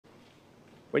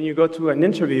When you go to an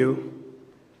interview,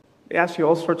 they ask you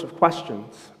all sorts of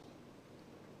questions.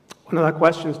 One of the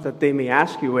questions that they may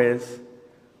ask you is,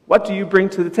 what do you bring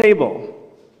to the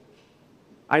table?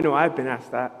 I know I've been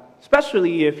asked that,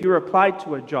 especially if you're applied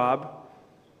to a job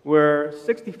where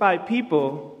 65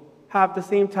 people have the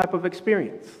same type of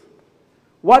experience.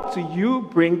 What do you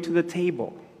bring to the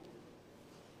table?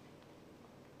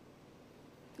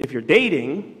 If you're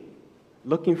dating,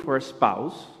 looking for a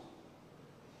spouse,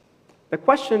 the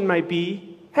question might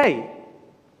be, hey,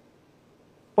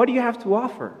 what do you have to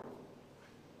offer?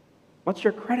 What's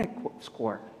your credit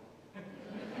score? Do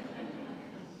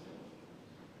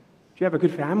you have a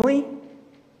good family? Do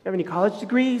you have any college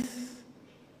degrees? Do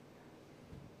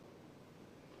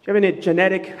you have any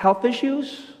genetic health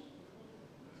issues?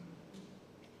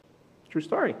 True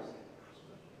story.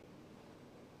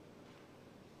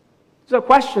 These are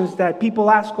questions that people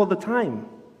ask all the time.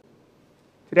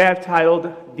 Today I've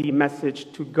titled the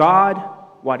message, To God,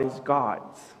 What is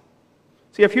God's?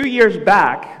 See, a few years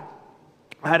back,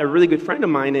 I had a really good friend of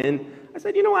mine, and I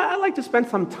said, you know what, I'd like to spend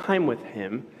some time with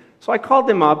him. So I called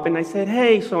him up, and I said,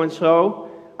 hey, so-and-so,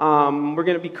 we're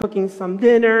going to be cooking some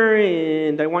dinner,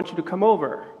 and I want you to come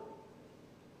over.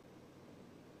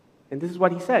 And this is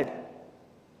what he said.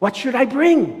 What should I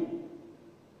bring?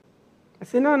 I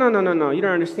said, no, you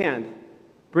don't understand.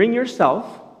 Bring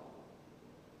yourself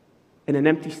and an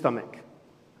empty stomach.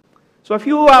 So a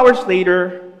few hours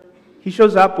later, he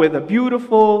shows up with a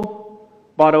beautiful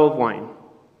bottle of wine.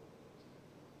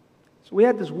 So we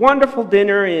had this wonderful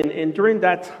dinner, and during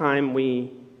that time,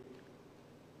 we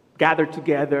gathered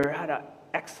together, had an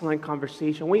excellent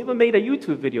conversation. We even made a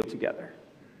YouTube video together.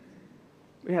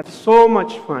 We had so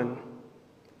much fun.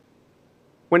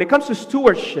 When it comes to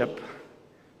stewardship,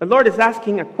 the Lord is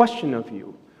asking a question of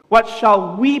you. What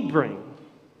shall we bring?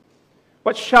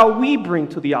 What shall we bring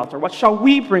to the altar? What shall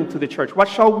we bring to the church? What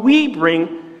shall we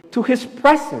bring to His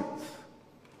presence?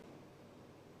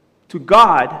 To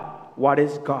God, what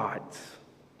is God's?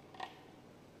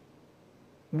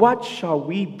 What shall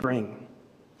we bring?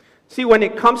 See, when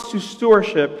it comes to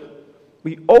stewardship,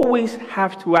 we always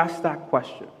have to ask that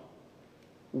question.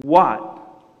 What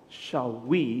shall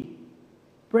we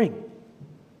bring?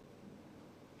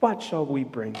 What shall we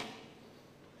bring?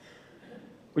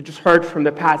 We just heard from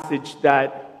the passage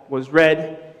that was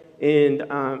read, and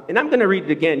I'm going to read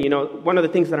it again. You know, one of the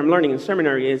things that I'm learning in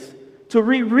seminary is to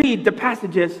reread the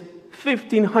passages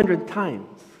 1,500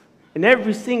 times. And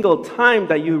every single time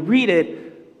that you read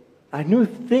it, a new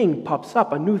thing pops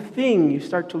up, a new thing you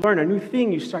start to learn, a new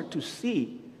thing you start to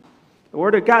see. The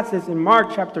Word of God says in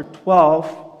Mark chapter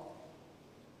 12,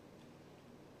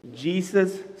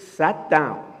 Jesus sat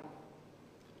down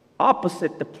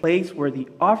opposite the place where the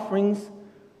offerings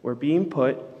were being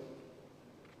put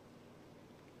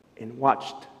and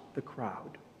watched the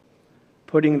crowd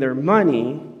putting their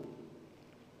money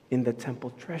in the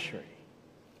temple treasury.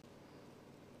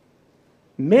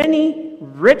 Many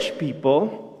rich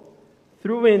people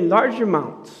threw in large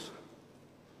amounts,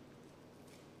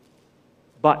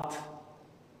 but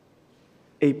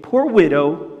a poor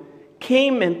widow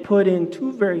came and put in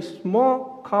 2 very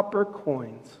small copper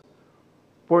coins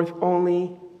worth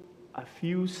only a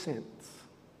few cents.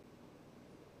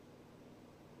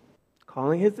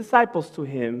 Calling His disciples to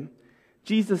Him,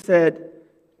 Jesus said,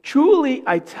 "Truly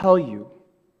I tell you,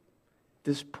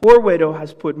 this poor widow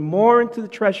has put more into the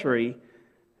treasury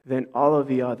than all of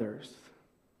the others.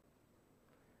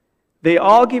 They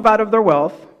all give out of their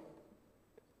wealth,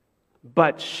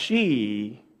 but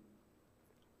she,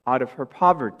 out of her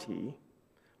poverty,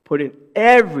 put in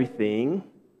everything,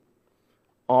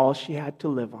 all she had to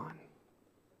live on."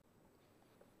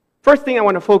 First thing I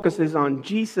want to focus is on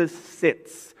Jesus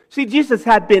sits. See, Jesus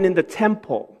had been in the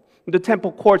temple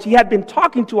courts. He had been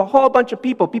talking to a whole bunch of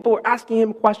people. People were asking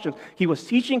Him questions. He was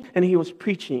teaching and He was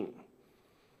preaching.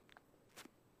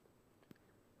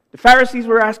 The Pharisees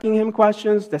were asking Him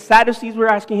questions. The Sadducees were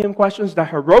asking Him questions. The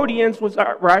Herodians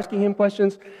were asking Him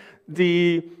questions.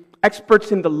 The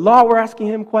experts in the law were asking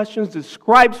Him questions. The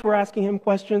scribes were asking Him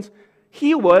questions.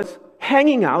 He was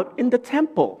hanging out in the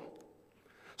temple.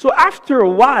 So after a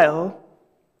while,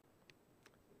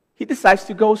 He decides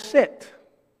to go sit.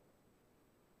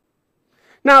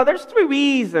 Now, there's 3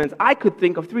 reasons. I could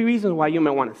think of 3 reasons why you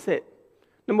might want to sit.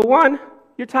 Number 1,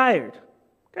 you're tired.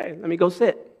 Okay, let me go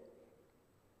sit.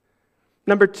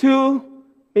 Number 2,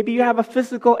 maybe you have a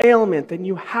physical ailment and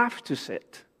you have to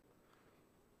sit.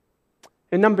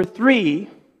 And number 3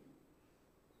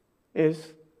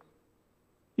 is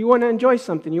you want to enjoy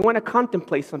something, you want to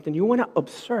contemplate something, you want to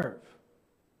observe.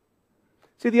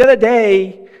 See, the other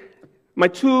day, My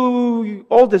two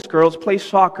oldest girls play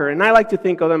soccer, and I like to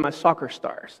think of them as soccer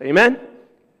stars. Amen?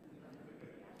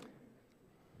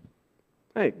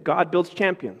 Hey, God builds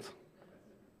champions.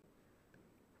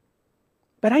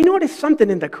 But I noticed something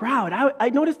in the crowd. I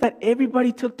noticed that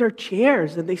everybody took their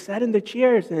chairs, and they sat in their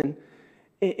chairs, and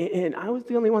I was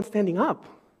the only one standing up.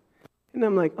 And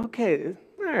I'm like, okay,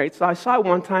 all right. So I saw it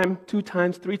one time, 2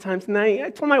 times, 3 times, and I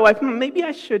told my wife, maybe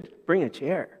I should bring a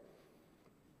chair.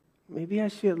 Maybe I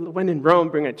should, when in Rome,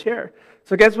 bring a chair.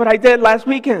 So guess what I did last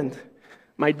weekend?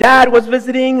 My dad was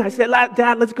visiting. I said,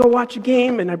 Dad, let's go watch a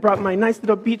game. And I brought my nice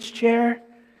little beach chair.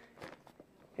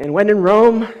 And when in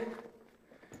Rome,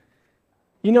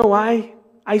 you know why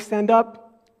I stand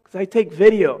up? Because I take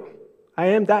video. I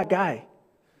am that guy.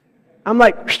 I'm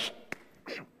like,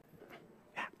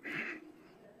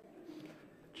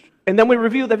 and then we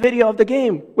review the video of the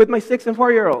game with my 6 and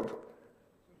 4-year-old.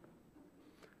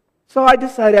 So I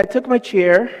decided, I took my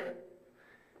chair,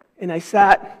 and I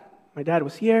sat. My dad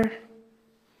was here.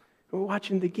 We were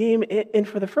watching the game, and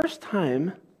for the first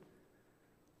time,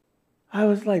 I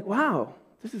was like, wow,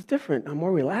 this is different. I'm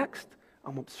more relaxed.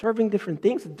 I'm observing different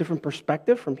things, a different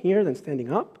perspective from here than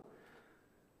standing up.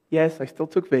 Yes, I still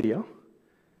took video.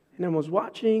 And I was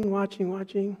watching,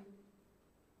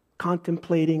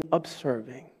 contemplating,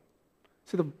 observing.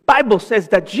 So the Bible says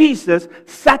that Jesus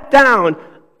sat down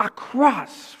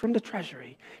across from the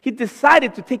treasury. He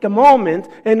decided to take a moment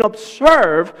and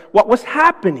observe what was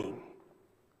happening.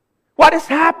 What is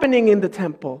happening in the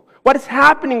temple? What is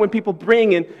happening when people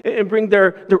bring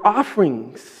their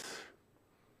offerings?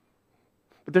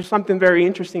 But there's something very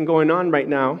interesting going on right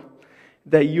now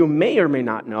that you may or may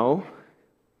not know.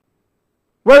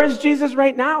 Where is Jesus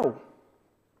right now?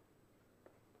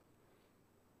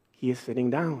 He is sitting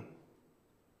down.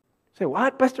 Say,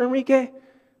 what, Pastor Enrique?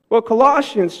 Well,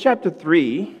 Colossians chapter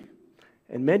 3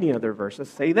 and many other verses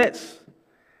say this.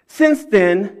 Since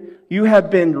then, you have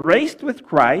been raised with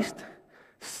Christ.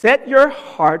 Set your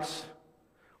hearts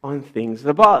on things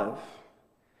above,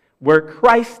 where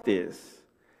Christ is,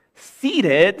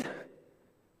 seated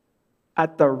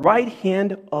at the right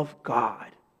hand of God.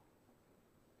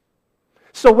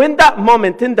 So in that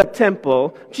moment in the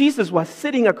temple, Jesus was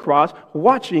sitting across,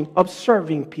 watching,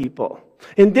 observing people.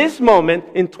 In this moment,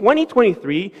 in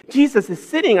 2023, Jesus is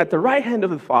sitting at the right hand of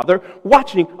the Father,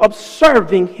 watching,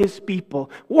 observing his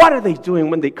people. What are they doing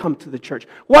when they come to the church?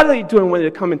 What are they doing when they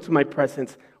come into my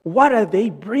presence? What are they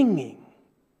bringing?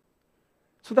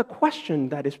 So the question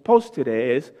that is posed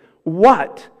today is,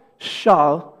 what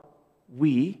shall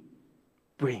we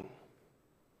bring?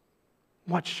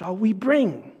 What shall we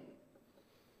bring?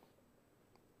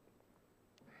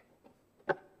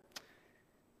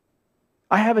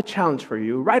 I have a challenge for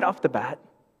you right off the bat,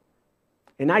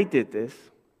 and I did this.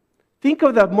 Think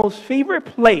of the most favorite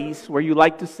place where you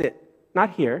like to sit, not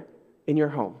here, in your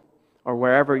home, or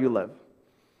wherever you live.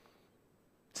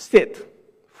 Sit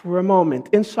for a moment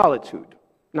in solitude,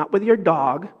 not with your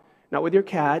dog, not with your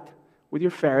cat, with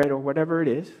your ferret, or whatever it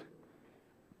is,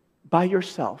 by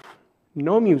yourself.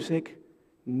 No music,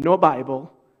 no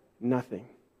Bible, nothing.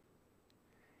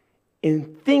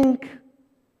 And think,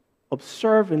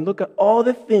 observe, and look at all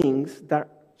the things that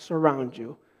surround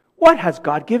you. What has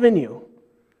God given you?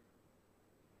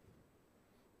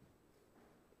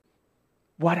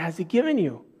 What has He given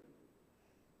you?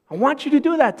 I want you to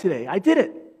do that today. I did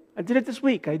it. I did it this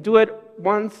week. I do it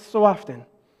once so often.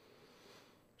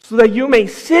 So that you may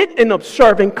sit and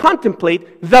observe and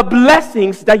contemplate the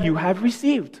blessings that you have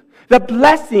received. The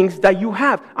blessings that you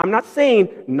have. I'm not saying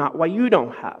not what you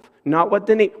don't have. Not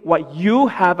what you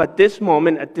have at this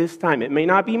moment, at this time. It may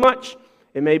not be much.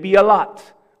 It may be a lot.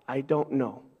 I don't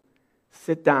know.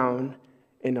 Sit down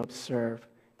and observe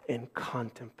and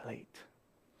contemplate.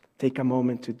 Take a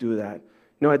moment to do that.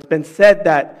 You know, it's been said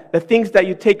that the things that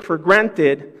you take for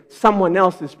granted, someone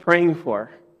else is praying for.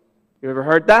 You ever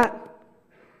heard that?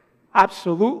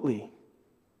 Absolutely.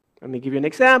 Let me give you an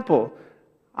example.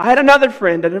 I had another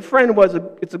friend, and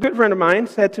it's a good friend of mine,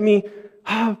 said to me,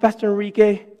 Pastor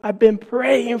Enrique, I've been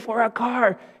praying for a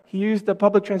car. He used the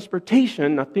public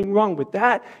transportation, nothing wrong with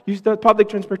that. Used the public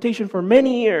transportation for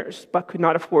many years, but could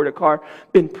not afford a car.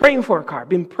 Been praying for a car,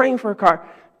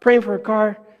 praying for a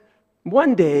car.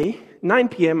 One day, 9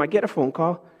 p.m., I get a phone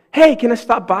call. Hey, can I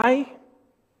stop by?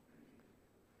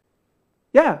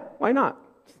 Yeah, why not?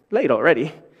 It's late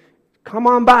already. Come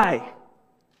on by.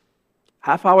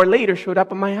 Half hour later, showed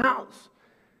up at my house.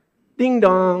 Ding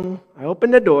dong. I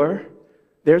opened the door.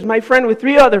 There's my friend with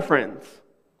 3 other friends.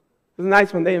 It's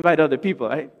nice when they invite other people,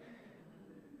 right?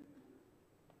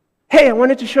 Hey, I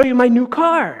wanted to show you my new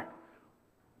car.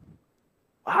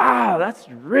 Wow, that's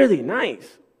really nice.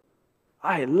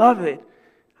 I love it.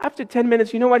 After 10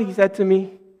 minutes, you know what he said to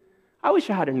me? I wish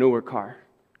I had a newer car.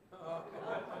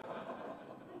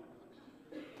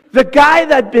 The guy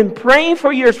that had been praying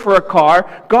for years for a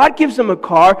car, God gives him a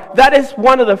car. That is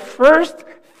one of the first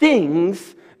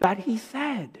things that he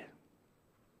said.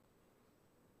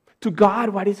 To God,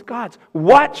 what is God's?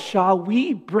 What shall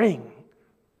we bring?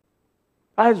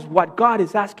 That is what God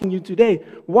is asking you today.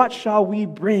 What shall we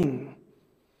bring?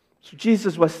 So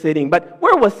Jesus was sitting, but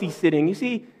where was he sitting? You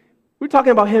see, we're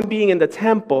talking about him being in the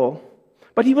temple,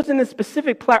 but he was in a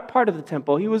specific part of the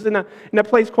temple. He was in a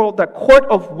place called the Court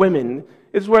of Women.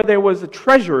 It's where there was a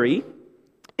treasury,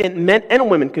 and men and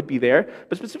women could be there,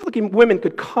 but specifically women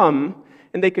could come,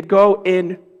 and they could go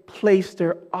and place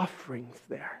their offerings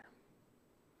there.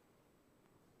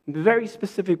 In a very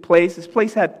specific place. This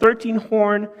place had 13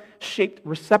 horn-shaped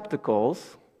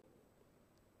receptacles,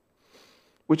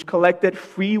 which collected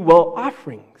free will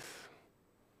offerings.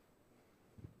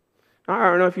 I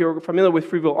don't know if you're familiar with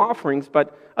free will offerings,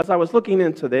 but as I was looking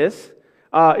into this,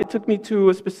 it took me to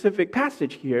a specific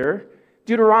passage here,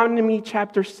 Deuteronomy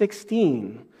chapter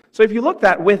 16. So if you look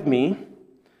that with me,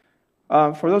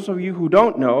 for those of you who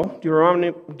don't know,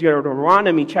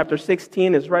 Deuteronomy chapter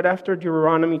 16 is right after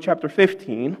Deuteronomy chapter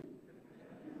 15.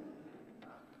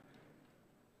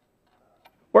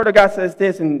 Word of God says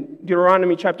this in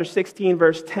Deuteronomy chapter 16,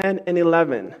 verse 10 and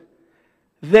 11.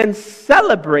 Then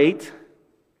celebrate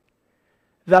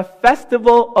the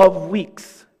festival of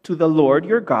weeks to the Lord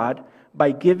your God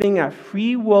by giving a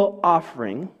free will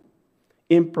offering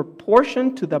in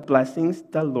proportion to the blessings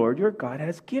the Lord your God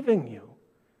has given you.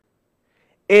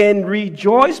 And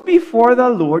rejoice before the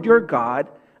Lord your God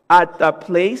at the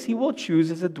place he will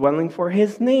choose as a dwelling for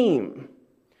his name.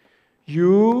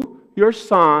 You, your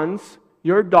sons,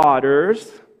 your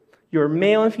daughters, your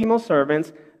male and female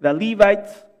servants, the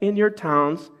Levites in your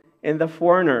towns, and the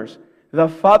foreigners, the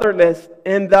fatherless,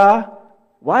 and the,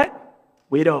 what?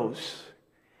 Widows,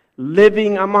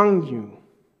 living among you.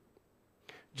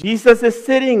 Jesus is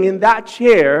sitting in that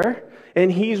chair,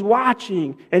 and he's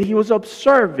watching, and he was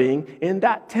observing in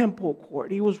that temple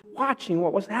court. He was watching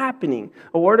what was happening.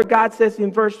 The Word of God says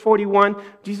in verse 41,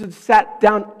 Jesus sat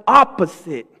down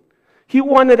opposite. He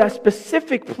wanted a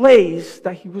specific place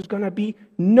that he was going to be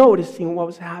noticing what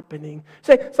was happening.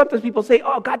 Sometimes people say,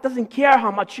 oh, God doesn't care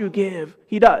how much you give.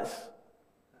 He does.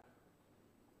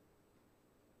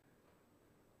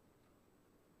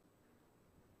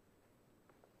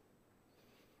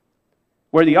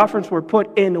 Where the offerings were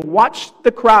put in, watch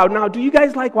the crowd. Now, do you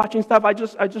guys like watching stuff? I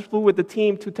just flew with the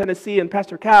team to Tennessee, and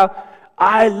Pastor Cal,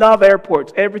 I love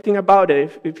airports, everything about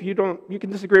it. If you don't, you can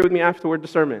disagree with me afterward the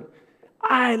sermon.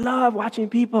 I love watching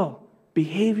people,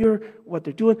 behavior, what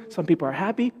they're doing. Some people are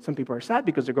happy, some people are sad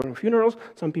because they're going to funerals.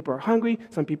 Some people are hungry,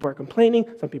 some people are complaining,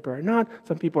 some people are not.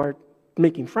 Some people are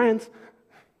making friends.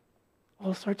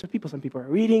 All sorts of people. Some people are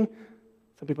reading,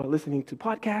 some people are listening to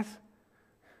podcasts.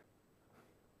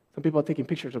 Some people are taking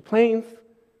pictures of planes.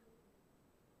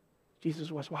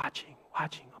 Jesus was watching,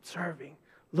 observing,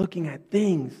 looking at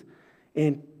things.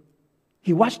 And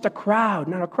he watched a crowd.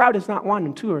 Now, a crowd is not 1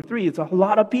 and 2 or 3. It's a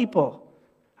lot of people.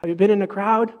 Have you been in a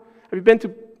crowd? Have you been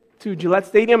to Gillette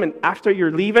Stadium and after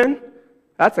you're leaving?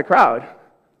 That's a crowd.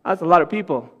 That's a lot of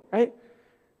people, right?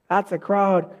 That's a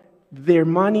crowd. Their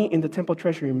money in the temple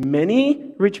treasury.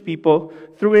 Many rich people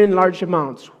threw in large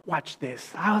amounts. Watch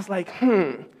this. I was like,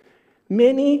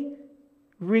 Many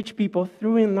rich people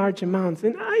threw in large amounts.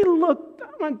 And I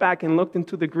went back and looked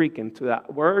into the Greek, into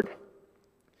that word.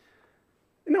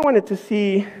 And I wanted to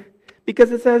see,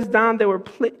 because it says down they were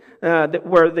putting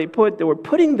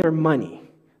their money.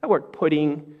 That word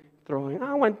putting, throwing.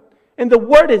 And the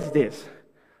word is this,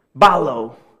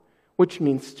 balo, which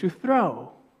means to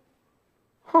throw.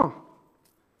 So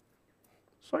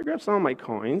I grabbed some of my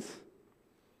coins.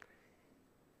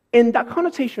 And the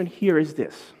connotation here is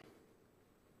this.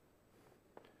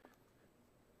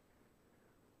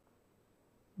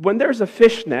 When there's a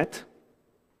fish net,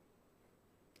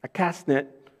 a cast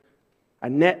net, a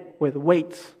net with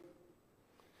weights,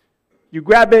 you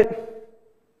grab it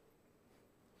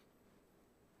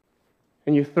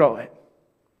and you throw it.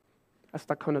 That's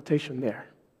the connotation there.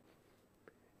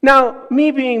 Now,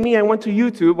 me being me, I went to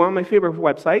YouTube, one of my favorite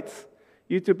websites.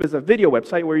 YouTube is a video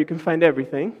website where you can find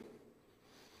everything.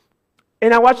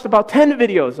 And I watched about 10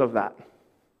 videos of that.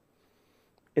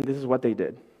 And this is what they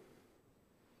did.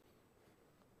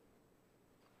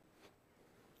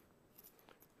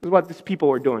 This is what these people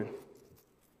were doing.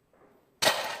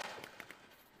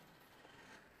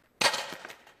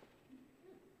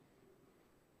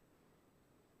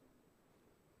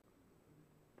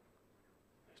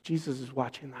 Jesus is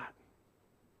watching that.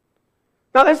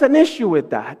 Now, there's an issue with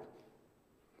that.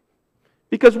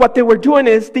 Because what they were doing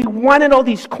is they wanted all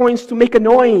these coins to make a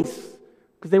noise.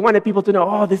 Because they wanted people to know,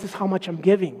 oh, this is how much I'm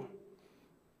giving.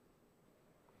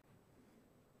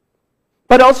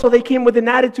 But also they came with an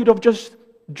attitude of just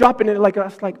dropping it like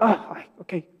us, like, oh,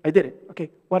 okay, I did it. Okay,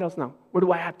 what else now? Where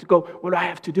do I have to go? What do I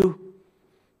have to do?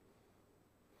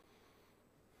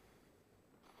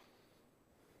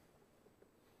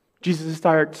 Jesus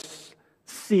starts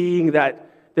seeing that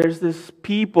there's this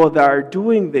people that are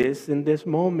doing this in this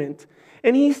moment.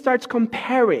 And he starts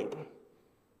comparing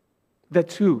the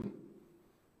two.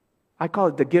 I call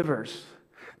it the givers.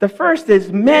 The first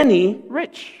is many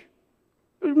rich.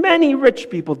 Many rich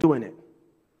people doing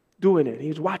it.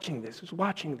 He's watching this.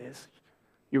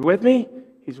 You're with me?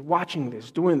 He's watching this,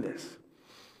 doing this.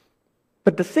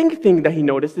 But the same thing that he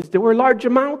noticed is there were large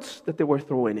amounts that they were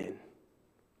throwing in.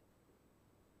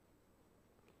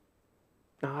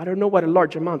 Now, I don't know what a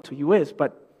large amount to you is,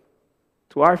 but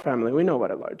to our family, we know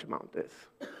what a large amount is.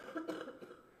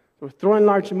 We're throwing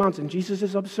large amounts, and Jesus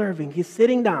is observing. He's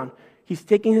sitting down. He's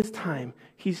taking his time.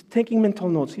 He's taking mental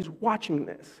notes. He's watching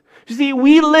this. You see,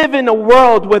 we live in a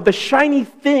world where the shiny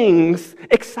things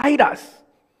excite us.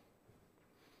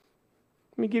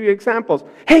 Let me give you examples.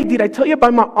 Hey, did I tell you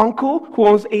about my uncle who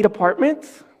owns 8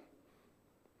 apartments?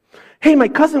 Hey, my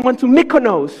cousin went to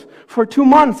Mykonos for 2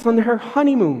 months on her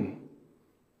honeymoon.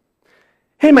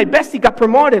 Hey, my bestie got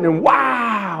promoted, and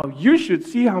wow, you should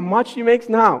see how much she makes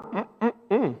now.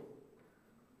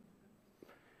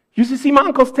 You should see my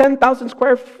uncle's 10,000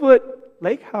 square foot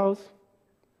lake house.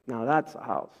 Now that's a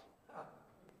house.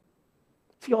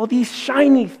 See, all these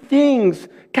shiny things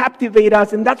captivate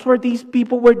us, and that's what these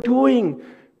people were doing.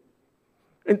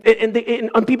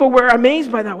 And people were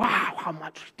amazed by that. Wow, how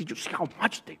much? Did you see how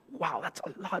much wow, that's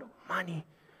a lot of money.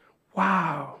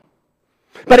 Wow.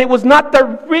 But it was not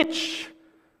the rich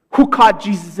who caught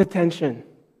Jesus' attention.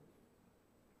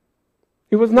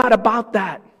 It was not about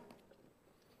that.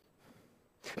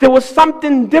 There was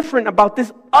something different about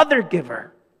this other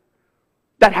giver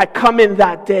that had come in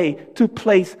that day to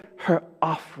place her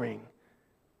offering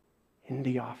in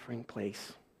the offering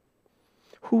place.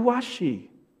 Who was she?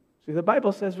 See, the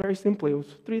Bible says very simply, it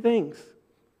was 3 things.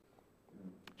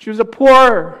 She was a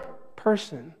poor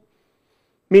person,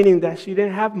 meaning that she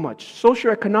didn't have much.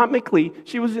 Socioeconomically,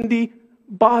 she was in the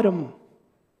bottom.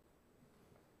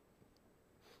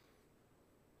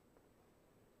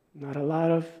 Not a lot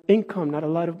of income, not a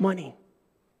lot of money.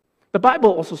 The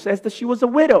Bible also says that she was a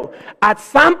widow. At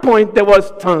some point, there was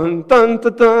dun, dun,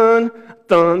 dun, dun,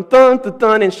 dun, dun, dun,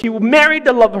 dun, and she married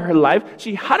the love of her life.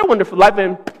 She had a wonderful life,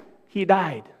 and he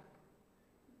died.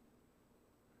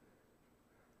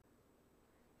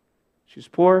 She's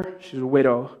poor, she's a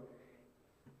widow,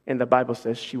 and the Bible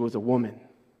says she was a woman.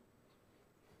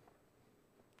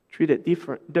 Treated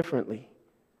differently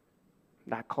in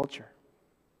that culture.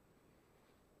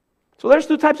 So there's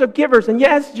 2 types of givers, and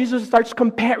yes, Jesus starts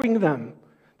comparing them.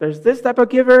 There's this type of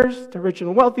givers, the rich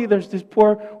and wealthy. There's this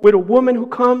poor widow woman who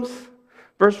comes.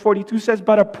 Verse 42 says,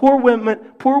 but a poor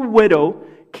widow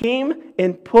came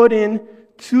and put in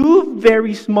 2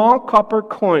 very small copper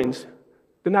coins.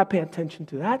 Do not pay attention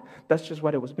to that. That's just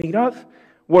what it was made of.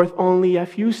 Worth only a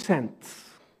few cents.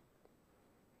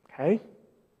 Okay?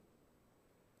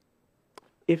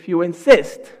 If you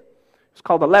insist, it's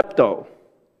called a lepto.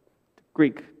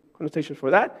 Greek connotation for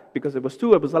that, because it was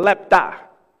 2, it was a lepta.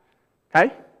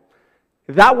 Okay?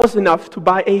 That was enough to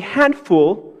buy a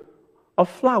handful of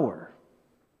flour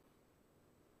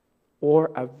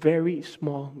or a very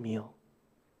small meal.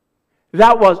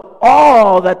 That was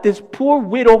all that this poor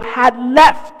widow had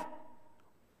left.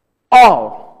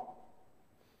 All.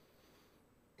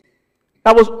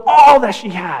 That was all that she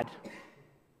had.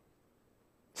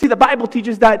 See, the Bible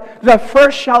teaches that the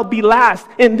first shall be last.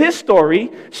 In this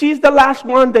story, she's the last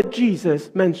one that Jesus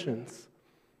mentions.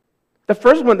 The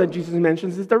first one that Jesus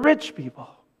mentions is the rich people.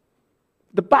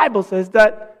 The Bible says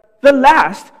that the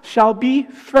last shall be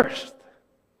first.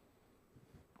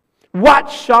 What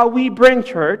shall we bring,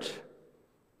 church?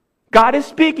 God is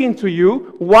speaking to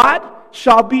you. What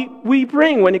shall we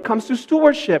bring when it comes to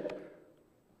stewardship?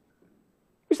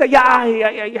 You say, yeah,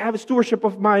 I have a stewardship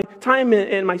of my time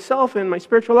and myself and my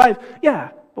spiritual life.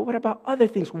 Yeah, but what about other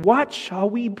things? What shall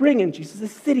we bring? And Jesus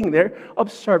is sitting there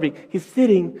observing. He's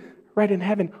sitting right in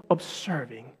heaven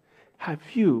observing. Have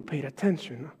you paid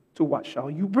attention to what shall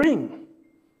you bring?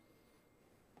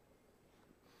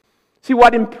 See,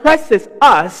 what impresses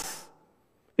us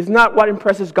is not what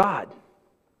impresses God.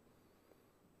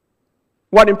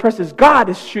 What impresses God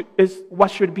is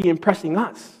what should be impressing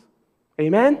us.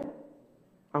 Amen?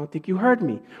 I don't think you heard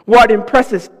me. What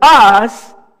impresses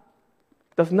us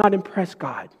does not impress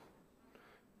God.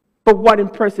 But what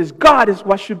impresses God is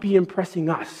what should be impressing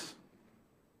us.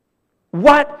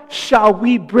 What shall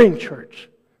we bring, church?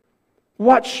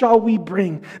 What shall we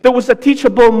bring? There was a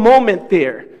teachable moment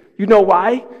there. You know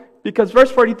why? Because verse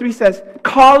 43 says,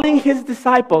 calling his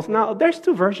disciples. Now, there's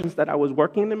two versions that I was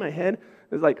working in my head.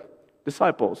 It's like,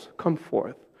 disciples, come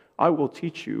forth. I will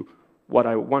teach you what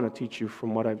I want to teach you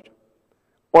from what I've...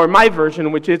 Or my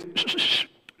version, which is,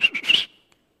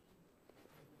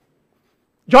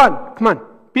 John, come on.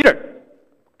 Peter,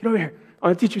 get over here. I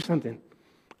want to teach you something.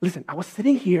 Listen, I was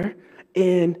sitting here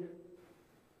and it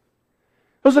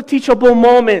was a teachable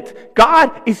moment.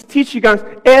 God is teaching us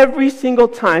every single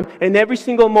time and every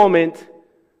single moment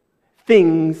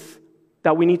things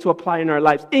that we need to apply in our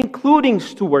lives, including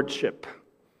stewardship.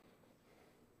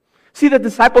 See, the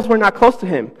disciples were not close to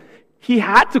him. He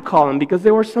had to call them because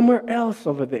they were somewhere else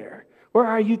over there. Where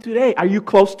are you today? Are you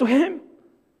close to him?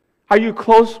 Are you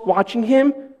close watching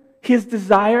him? His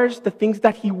desires, the things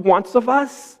that he wants of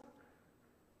us?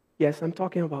 Yes, I'm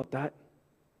talking about that.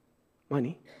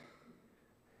 Money.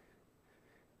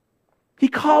 He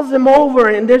calls them over,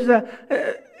 and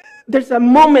there's a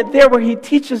moment there where he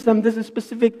teaches them this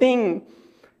specific thing.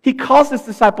 He calls his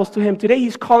disciples to him. Today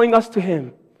he's calling us to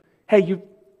him. Hey,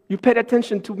 you paid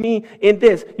attention to me in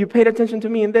this. You paid attention to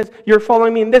me in this. You're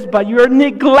following me in this, but you're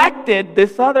neglected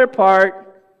this other part.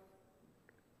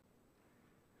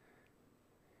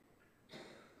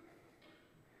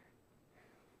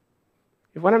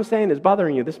 If what I'm saying is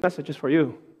bothering you, this message is for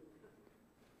you.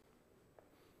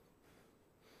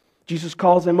 Jesus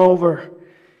calls him over.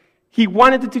 He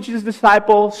wanted to teach his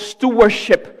disciples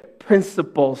stewardship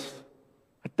principles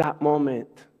at that moment.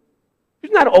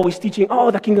 He's not always teaching,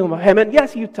 the kingdom of heaven.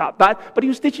 Yes, he taught that, but he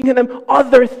was teaching them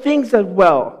other things as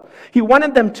well. He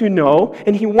wanted them to know,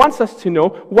 and he wants us to know,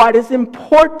 what is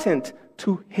important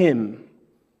to him.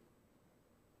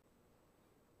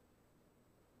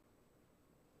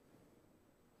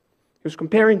 He was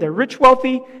comparing the rich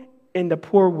wealthy and the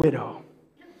poor widow.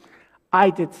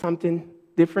 I did something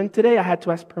different today. I had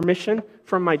to ask permission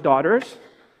from my daughters.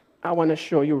 I want to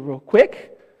show you real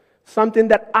quick something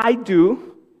that I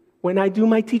do when I do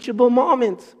my teachable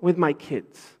moments with my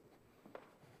kids.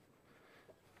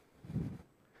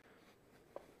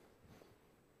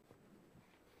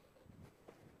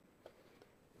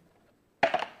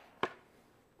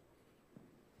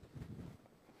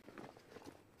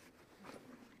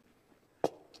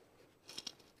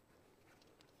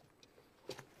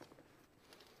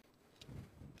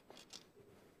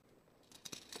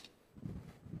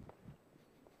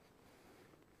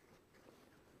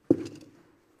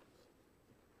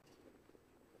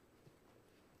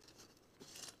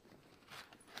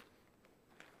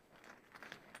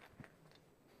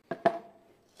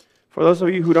 For those of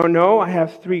you who don't know, I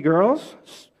have 3 girls,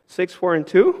 6, 4, and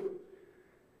 2.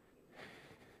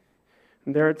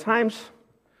 And there are times,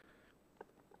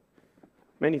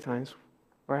 many times,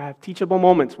 where I have teachable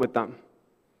moments with them.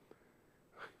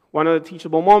 One of the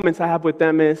teachable moments I have with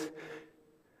them is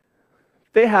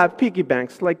they have piggy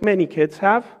banks like many kids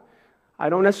have. I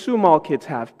don't assume all kids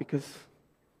have because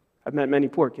I've met many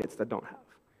poor kids that don't have.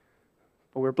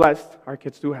 But we're blessed, our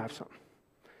kids do have some.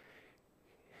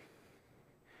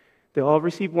 They'll all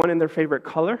receive one in their favorite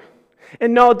color.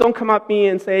 And no, don't come at me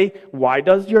and say, why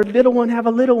does your little one have a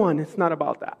little one? It's not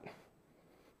about that.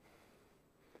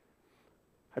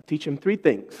 I teach them 3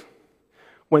 things.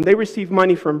 When they receive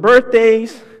money from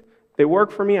birthdays, they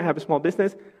work for me, I have a small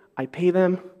business, I pay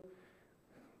them.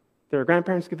 Their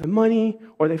grandparents give them money,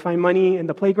 or they find money in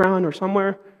the playground or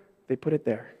somewhere, they put it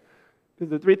there. These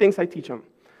are the 3 things I teach them.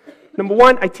 Number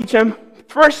 1, I teach them,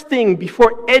 first thing,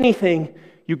 before anything,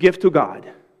 you give to God.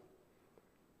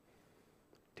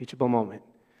 Teachable moment.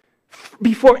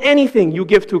 Before anything, you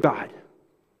give to God.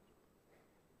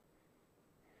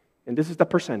 And this is the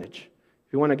percentage.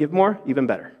 If you want to give more, even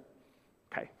better.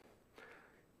 Okay.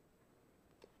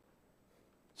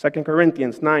 2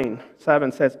 Corinthians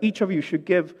 9:7 says, each of you should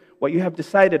give what you have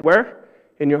decided where?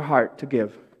 In your heart to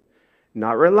give.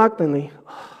 Not reluctantly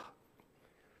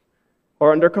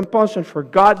or under compulsion, for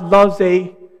God loves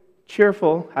a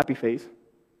cheerful, happy face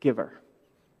giver.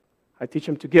 I teach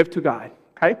them to give to God.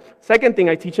 Okay? Second thing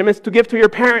I teach them is to give to your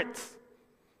parents.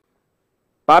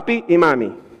 Papi y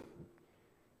mami.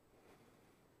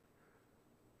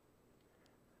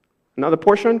 Another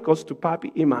portion goes to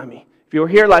papi y mami. If you were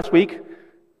here last week,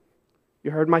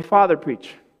 you heard my father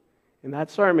preach. In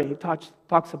that sermon, he talks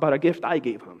about a gift I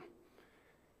gave him.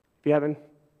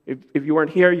 If you weren't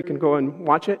here, you can go and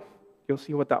watch it. You'll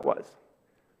see what that was.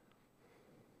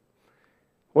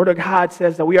 Word of God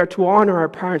says that we are to honor our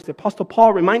parents. The Apostle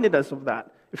Paul reminded us of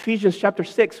that Ephesians chapter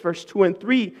 6, verse 2 and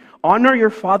 3. Honor your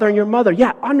father and your mother.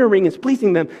 Yeah, honoring is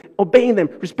pleasing them, obeying them,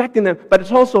 respecting them, but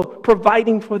it's also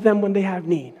providing for them when they have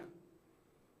need.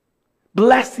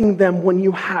 Blessing them when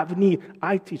you have need.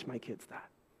 I teach my kids that.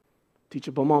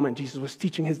 Teachable moment. Jesus was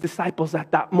teaching his disciples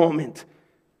at that moment.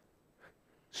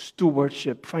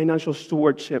 Stewardship, financial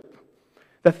stewardship.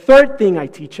 The third thing I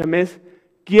teach them is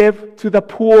give to the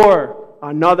poor.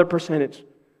 Another percentage.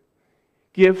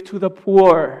 Give to the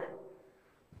poor.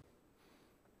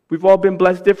 We've all been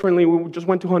blessed differently. We just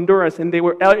went to Honduras and they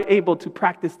were able to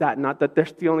practice that. Not that they're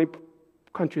the only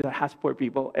country that has poor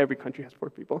people. Every country has poor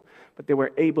people. But they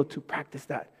were able to practice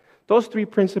that. Those three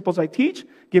principles I teach.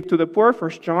 Give to the poor.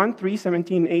 1 John 3,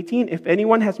 17, 18. If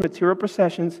anyone has material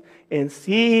possessions and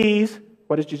sees,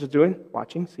 what is Jesus doing?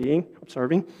 Watching, seeing,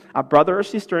 observing. A brother or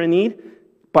sister in need,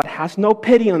 but has no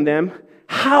pity on them.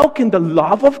 How can the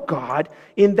love of God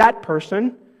in that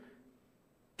person?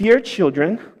 Dear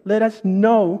children, let us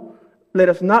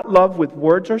not love with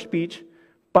words or speech,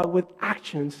 but with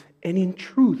actions and in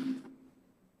truth.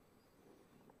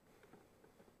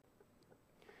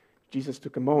 Jesus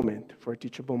took a moment for a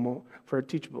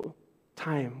teachable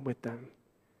time with them.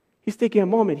 He's taking a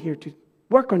moment here to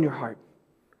work on your heart.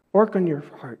 Work on your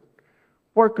heart.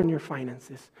 Work on your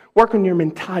finances. Work on your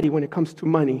mentality when it comes to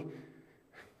money.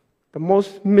 The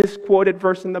most misquoted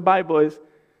verse in the Bible is,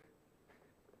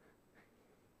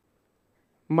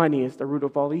 money is the root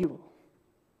of all evil.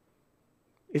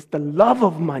 It's the love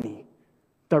of money,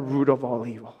 the root of all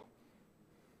evil.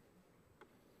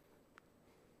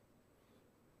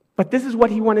 But this is what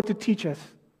he wanted to teach us.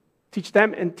 Teach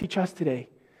them and teach us today.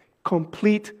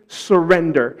 Complete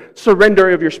surrender. Surrender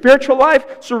of your spiritual life.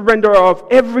 Surrender of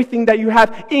everything that you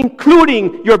have,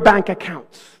 including your bank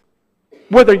accounts.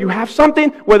 Whether you have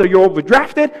something, whether you're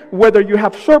overdrafted, whether you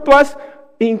have surplus,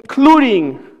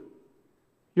 including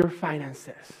your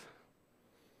finances.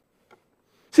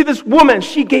 See, this woman,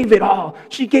 she gave it all.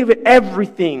 She gave it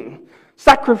everything.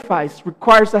 Sacrifice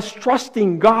requires us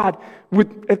trusting God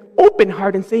with an open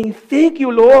heart and saying, thank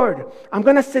you, Lord. I'm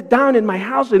going to sit down in my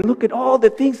house and look at all the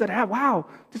things that I have. Wow,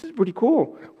 this is pretty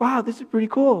cool. Wow, this is pretty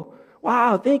cool.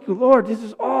 Wow, thank you, Lord. This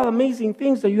is all amazing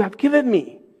things that you have given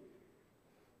me.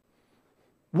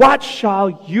 What shall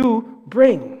you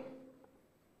bring?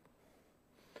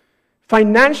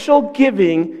 Financial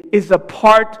giving is a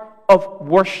part of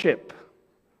worship.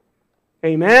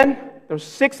 Amen? There's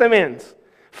 6 amens.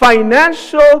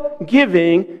 Financial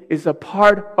giving is a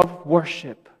part of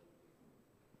worship.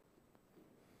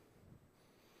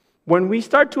 When we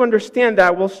start to understand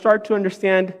that, we'll start to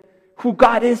understand who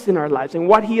God is in our lives and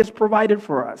what He has provided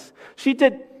for us. She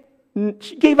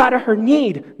gave out of her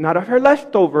need, not of her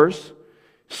leftovers.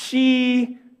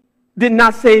 She did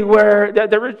not say where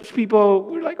the rich people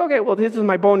were like, okay, well, this is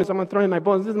my bonus. I'm going to throw in my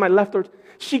bonus. This is my leftovers.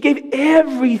 She gave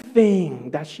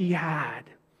everything that she had.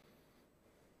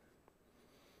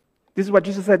 This is what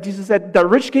Jesus said. Jesus said, the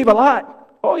rich gave a lot.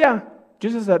 Oh, yeah,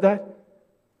 Jesus said that.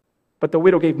 But the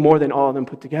widow gave more than all of them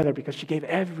put together because she gave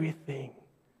everything.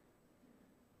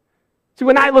 See,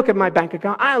 when I look at my bank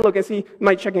account, I look and see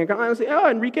my checking account, I say, oh,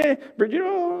 Enrique,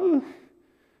 Bridget,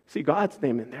 see God's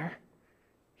name in there.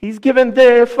 He's given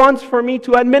the funds for me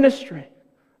to administrate.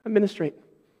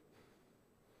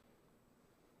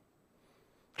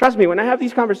 Trust me, when I have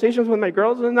these conversations with my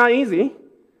girls, it's not easy,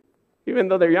 even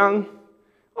though they're young.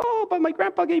 Oh, but my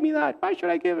grandpa gave me that. Why should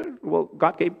I give it? Well,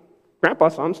 God gave grandpa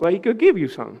some so that He could give you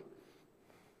some.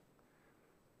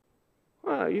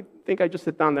 Well, you think I just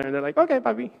sit down there and they're like, okay,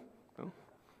 Bobby.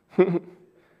 No.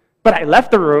 But I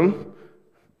left the room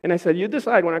and I said, you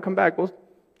decide when I come back. Well,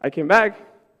 I came back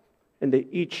and they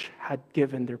each had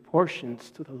given their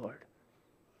portions to the Lord.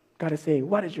 God is saying,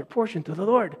 what is your portion to the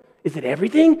Lord? Is it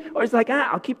everything? Or it's like,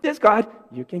 I'll keep this, God.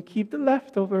 You can keep the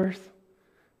leftovers.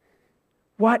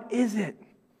 What is it?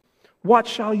 What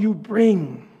shall you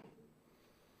bring?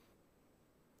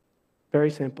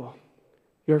 Very simple.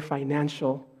 Your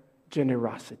financial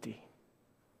generosity.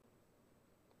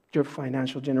 Your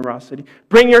financial generosity.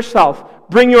 Bring yourself.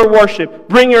 Bring your worship.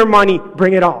 Bring your money.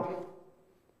 Bring it all.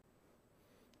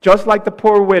 Just like the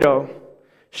poor widow,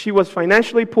 she was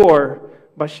financially poor,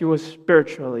 but she was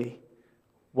spiritually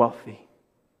wealthy.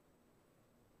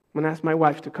 I'm going to ask my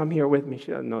wife to come here with me.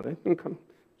 She doesn't know that. Come.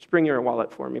 Just bring your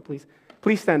wallet for me, please.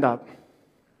 Please stand up.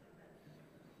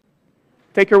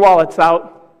 Take your wallets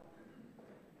out.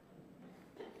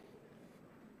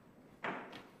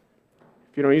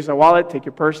 If you don't use a wallet, take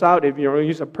your purse out. If you don't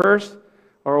use a purse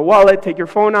or a wallet, take your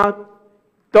phone out.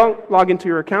 Don't log into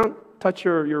your account. Touch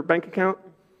your bank account.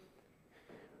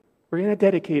 We're going to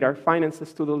dedicate our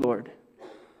finances to the Lord.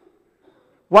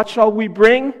 What shall we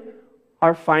bring?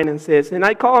 our finances. And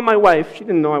I call on my wife. She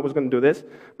didn't know I was going to do this,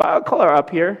 but I'll call her up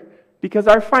here because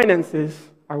our finances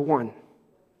are one.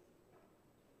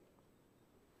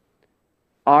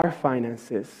 Our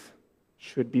finances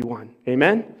should be one.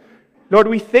 Amen? Lord,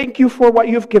 we thank you for what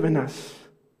you've given us,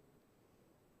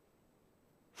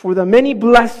 for the many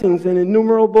blessings and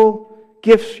innumerable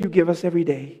gifts you give us every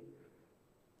day.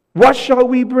 What shall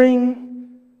we bring?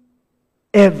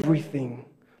 Everything.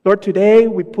 Lord, today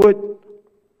we put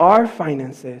our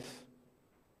finances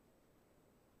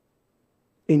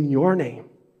in your name.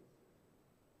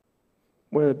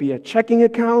 Whether it be a checking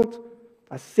account,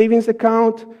 a savings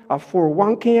account, a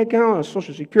 401k account, a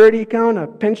social security account, a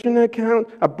pension account,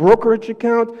 a brokerage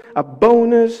account, a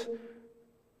bonus,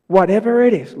 whatever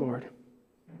it is, Lord.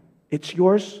 It's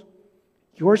yours,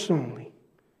 yours only.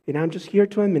 And I'm just here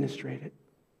to administrate it.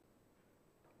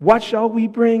 What shall we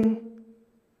bring?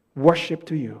 Worship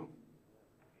to you.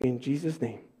 In Jesus'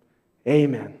 name,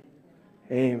 amen.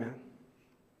 Amen.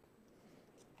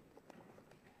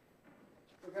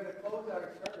 We're going to close our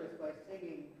service by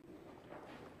singing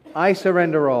I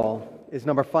Surrender All is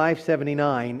number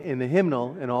 579 in the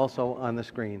hymnal and also on the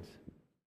screens.